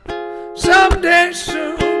reckoning. Someday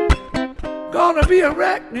soon, gonna be a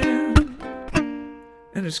reckoning.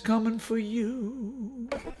 And it's coming for you.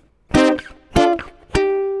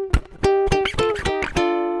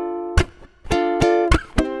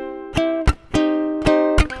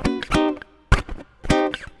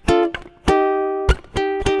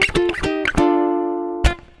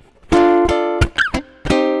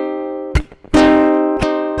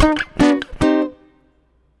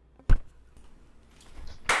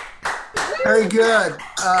 Very good.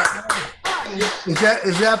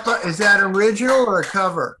 Is that original or a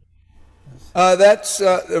cover? That's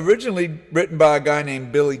originally written by a guy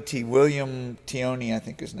named Billy T. William Tioni, I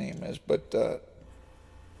think his name is, but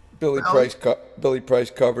Billy Price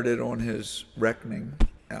covered it on his Reckoning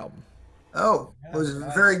album. Oh, it was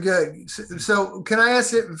very good. So can I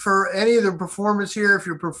ask it for any of the performers here, if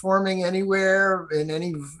you're performing anywhere in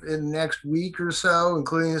next week or so,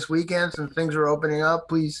 including this weekend, since things are opening up,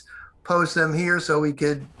 please post them here so we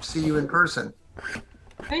could see you in person.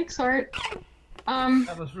 Thanks, Art.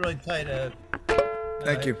 That was really tight.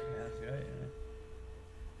 Thank you.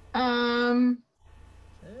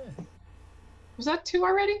 Was that 2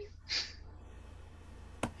 already?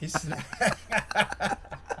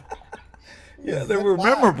 Yeah, they were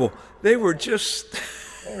memorable. They were just.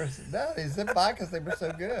 No, they zipped by because they were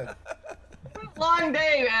so good. Long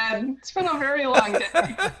day, man. It's been a very long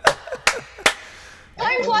day.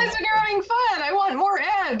 I time flies when you're having fun. I want more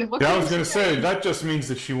Ed. What Yeah, I can was you going to say, say? that just means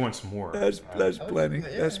that she wants more. That's plenty.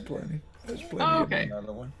 That's plenty. That's plenty. Oh, okay.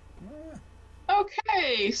 Another one.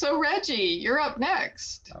 Okay, so Reggie, you're up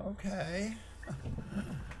next. Okay.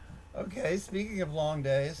 Okay, speaking of long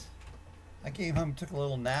days, I came home, took a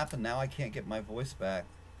little nap, and now I can't get my voice back.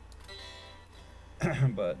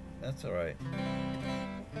 But that's all right.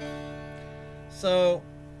 So,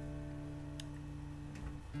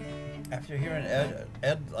 after hearing Ed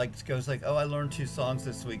like goes like, oh, I learned 2 songs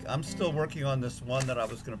this week. I'm still working on this one that I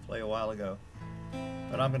was going to play a while ago.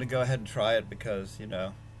 But I'm going to go ahead and try it because, you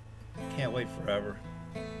know, can't wait forever.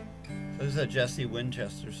 So this is a Jesse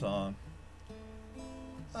Winchester song.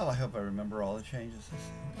 Oh, I hope I remember all the changes.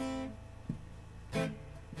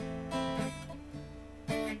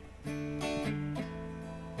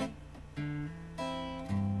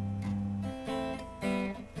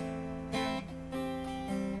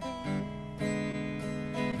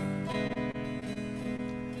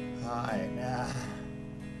 Hi now.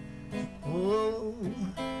 Oh,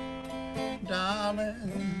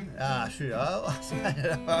 darling. Ah, shoot. Oh,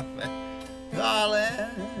 darling.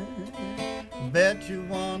 Bet you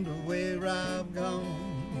wonder where I've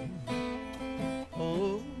gone.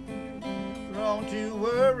 Oh, don't you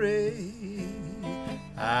worry.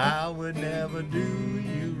 I would never do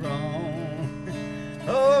you wrong.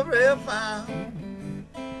 Oh, if I'm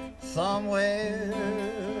somewhere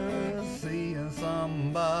seeing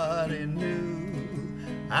somebody new,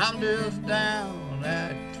 I'm just down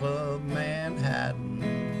at Club Manhattan.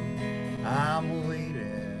 I'm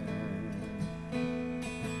waiting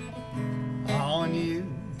on you.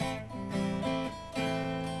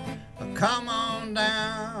 Come on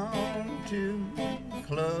down to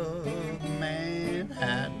Club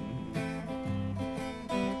Manhattan.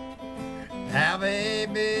 Have a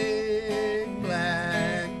big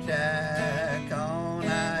blackjack on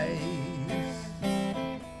ice.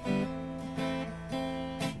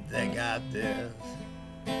 They got this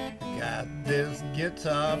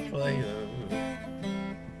guitar player,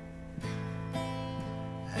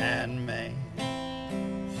 and man,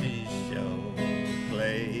 she sure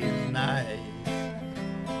plays nice.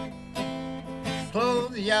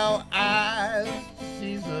 Close your eyes,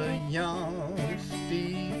 she's a young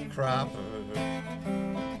Steve Cropper,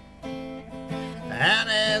 and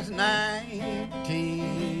it's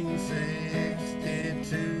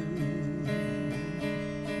 1962.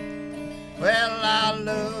 Well, I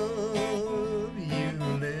love you,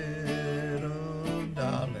 little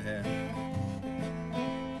darling,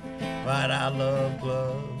 but I love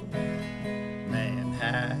Club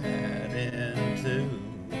Manhattan too.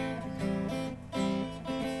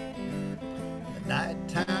 The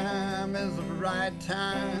nighttime is the right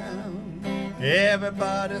time,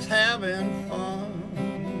 everybody's having fun.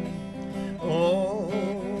 Oh,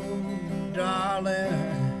 darling,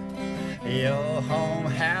 you're home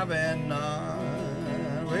having none.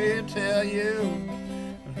 We'll tell you,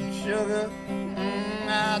 sugar,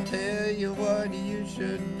 I'll tell you what you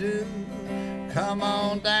should do. Come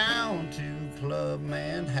on down to Club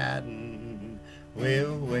Manhattan.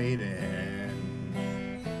 We're waiting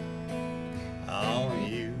on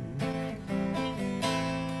you.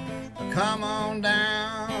 Come on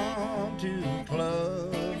down to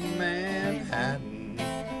Club Manhattan.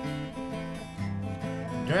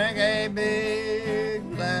 Drink a big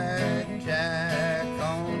blackjack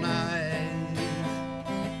on ice.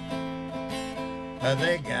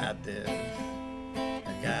 They got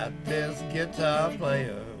this guitar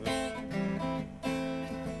player,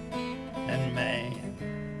 and man,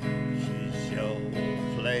 she sure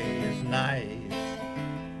plays nice.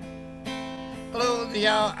 Close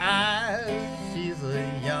your eyes, she's a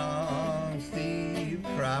young Steve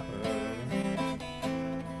Cropper,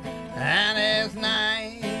 and it's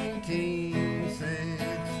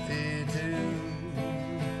 1962.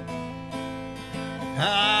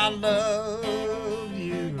 I love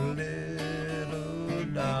you, little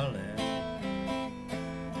darling,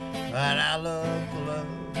 but I love Club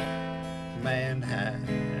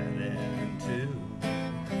Manhattan too.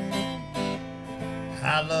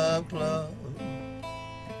 I love Club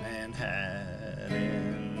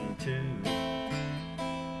Manhattan too.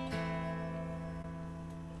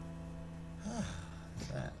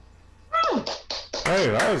 Hey,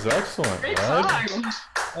 that was excellent. Great Ed. song.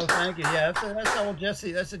 Oh, thank you. Yeah, that's old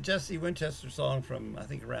Jesse. That's a Jesse Winchester song from I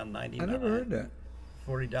think around '99. I never heard that.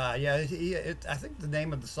 Before he died. Yeah, I think the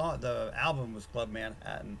name of the album was Club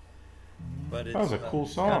Manhattan. But it's, That was a cool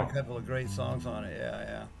got song. a couple of great songs on it.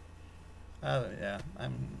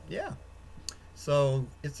 Yeah. So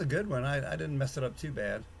it's a good one. I didn't mess it up too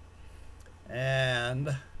bad.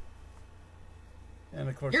 And And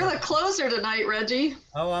of course, You're the closer tonight, Reggie.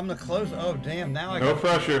 Oh, I'm the closer. Oh, damn! Now I No got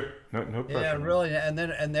pressure. No pressure. Yeah, really. And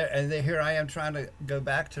then here I am trying to go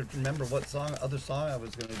back to remember what other song I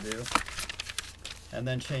was going to do, and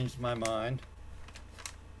then changed my mind.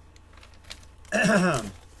 I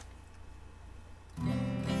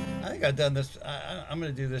think I've done this. I'm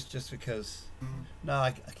going to do this just because. No,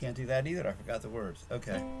 I can't do that either. I forgot the words.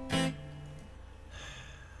 Okay.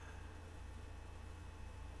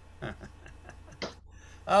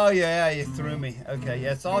 Oh yeah, you threw me. Okay,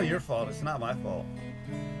 yeah, it's all your fault. It's not my fault.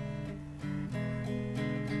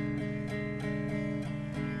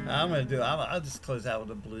 I'm gonna do. I'll just close out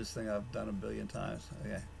with a blues thing I've done a billion times.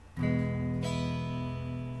 Okay.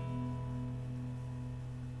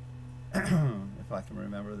 If I can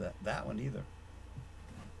remember that one either.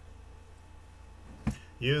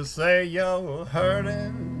 You say you're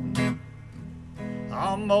hurting,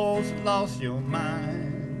 almost lost your mind.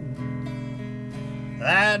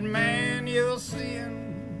 That man you're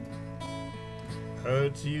seeing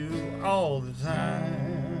hurts you all the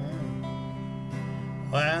time.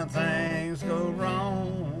 When things go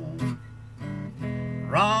wrong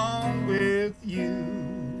with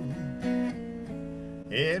you,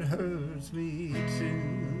 it hurts me too.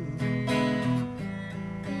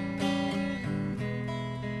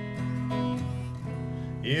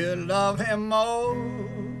 You love him more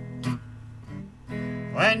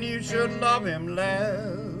when you should love him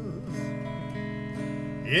less.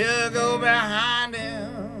 You go behind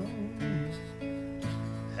him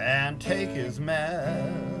and take his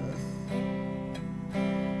mess.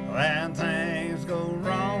 When things go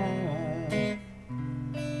wrong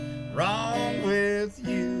with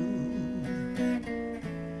you,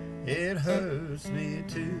 it hurts me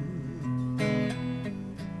too.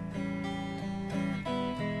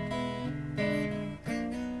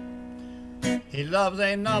 He loves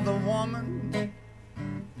another woman, and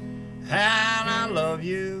I love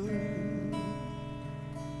you,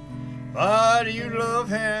 but you love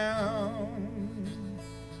him,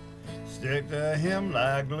 stick to him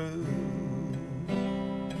like glue.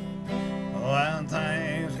 When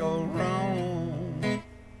things go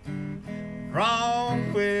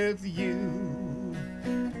wrong with you,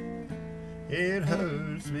 it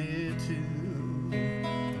hurts me too.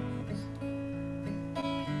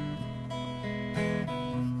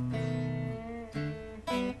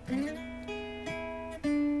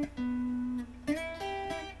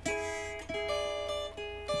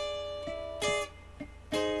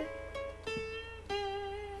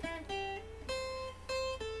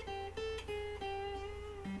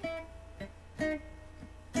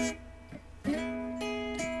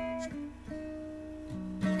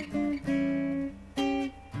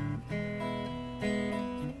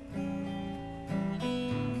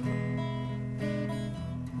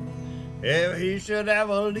 If he should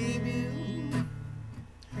ever leave you,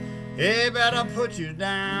 he better put you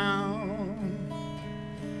down.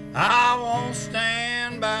 I won't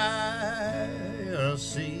stand by or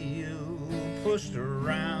see you pushed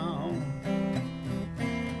around.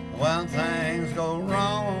 When things go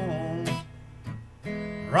wrong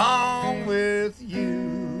with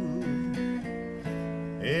you,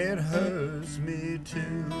 it hurts me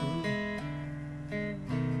too.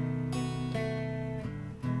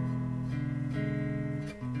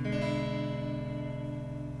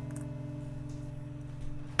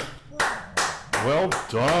 Well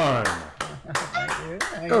done.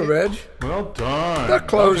 Thank you. Reg. Well done. The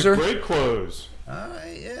closer. That was a great close. All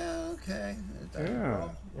right. Yeah. Okay. Yeah.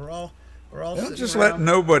 We're all. Don't just let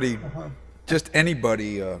nobody, just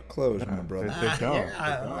anybody close, my brother. They don't.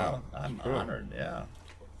 Yeah, I'm honored. Yeah.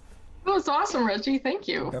 That was awesome, Reggie. Thank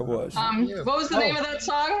you. That was. What was the name of that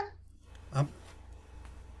song? I'm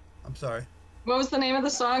sorry. What was the name of the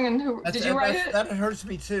song, and who did you write it? That hurts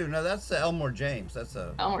me too. No, that's Elmore James. That's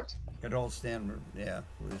a Elmore. good old standard,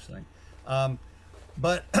 blues thing.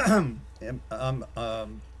 But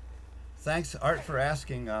thanks, Art, for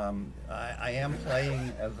asking. I am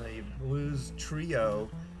playing as a blues trio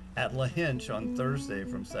at La Hinch on Thursday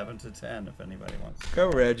from 7 to 10. If anybody wants. Go,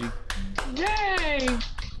 Reggie. Yay!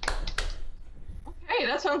 Okay,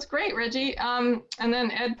 that sounds great, Reggie. And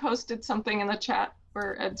then Ed posted something in the chat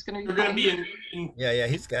where Ed's going to be. You're going to be in yeah,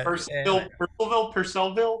 he's got Purcellville.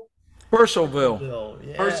 Purcellville.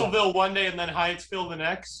 Yeah. Purcellville one day and then Hyattsville the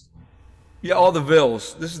next. Yeah, all the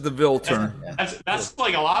Villes. This is the Ville turn. That's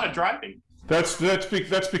like a lot of driving. That's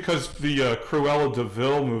because the Cruella de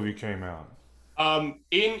Vil movie came out.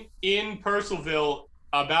 In Purcellville,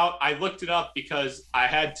 I looked it up because I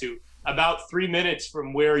had to. About 3 minutes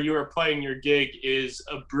from where you are playing your gig is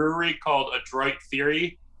a brewery called Adroit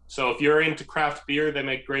Theory. So if you're into craft beer, they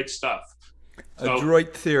make great stuff. So,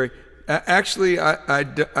 Adroit theory. Actually, I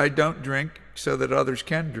don't drink so that others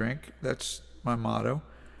can drink. That's my motto.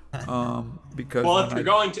 Because well, if you're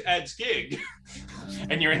going to Ed's gig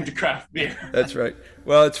and you're into craft beer. That's right.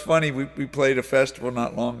 Well, it's funny. We played a festival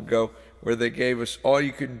not long ago where they gave us all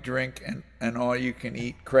you can drink and all you can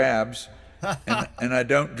eat crabs. And I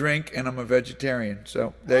don't drink, and I'm a vegetarian.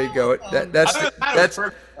 So there you go. That's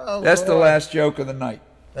the last joke of the night.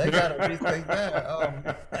 They gotta rethink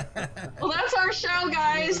that. Well, that's our show,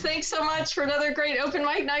 guys. Thanks so much for another great open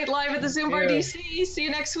mic night live at the ZoomBarDC. See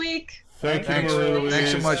you next week. Thank you, Marie-Louise.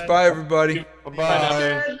 Thanks so much. Bye, everybody.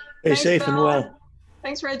 Bye-bye. Stay safe and well.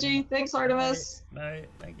 Thanks, Reggie. Thanks, Ardamus. Night.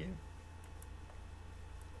 Thank you.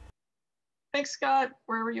 Thanks, Scott,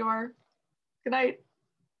 wherever you are. Good night.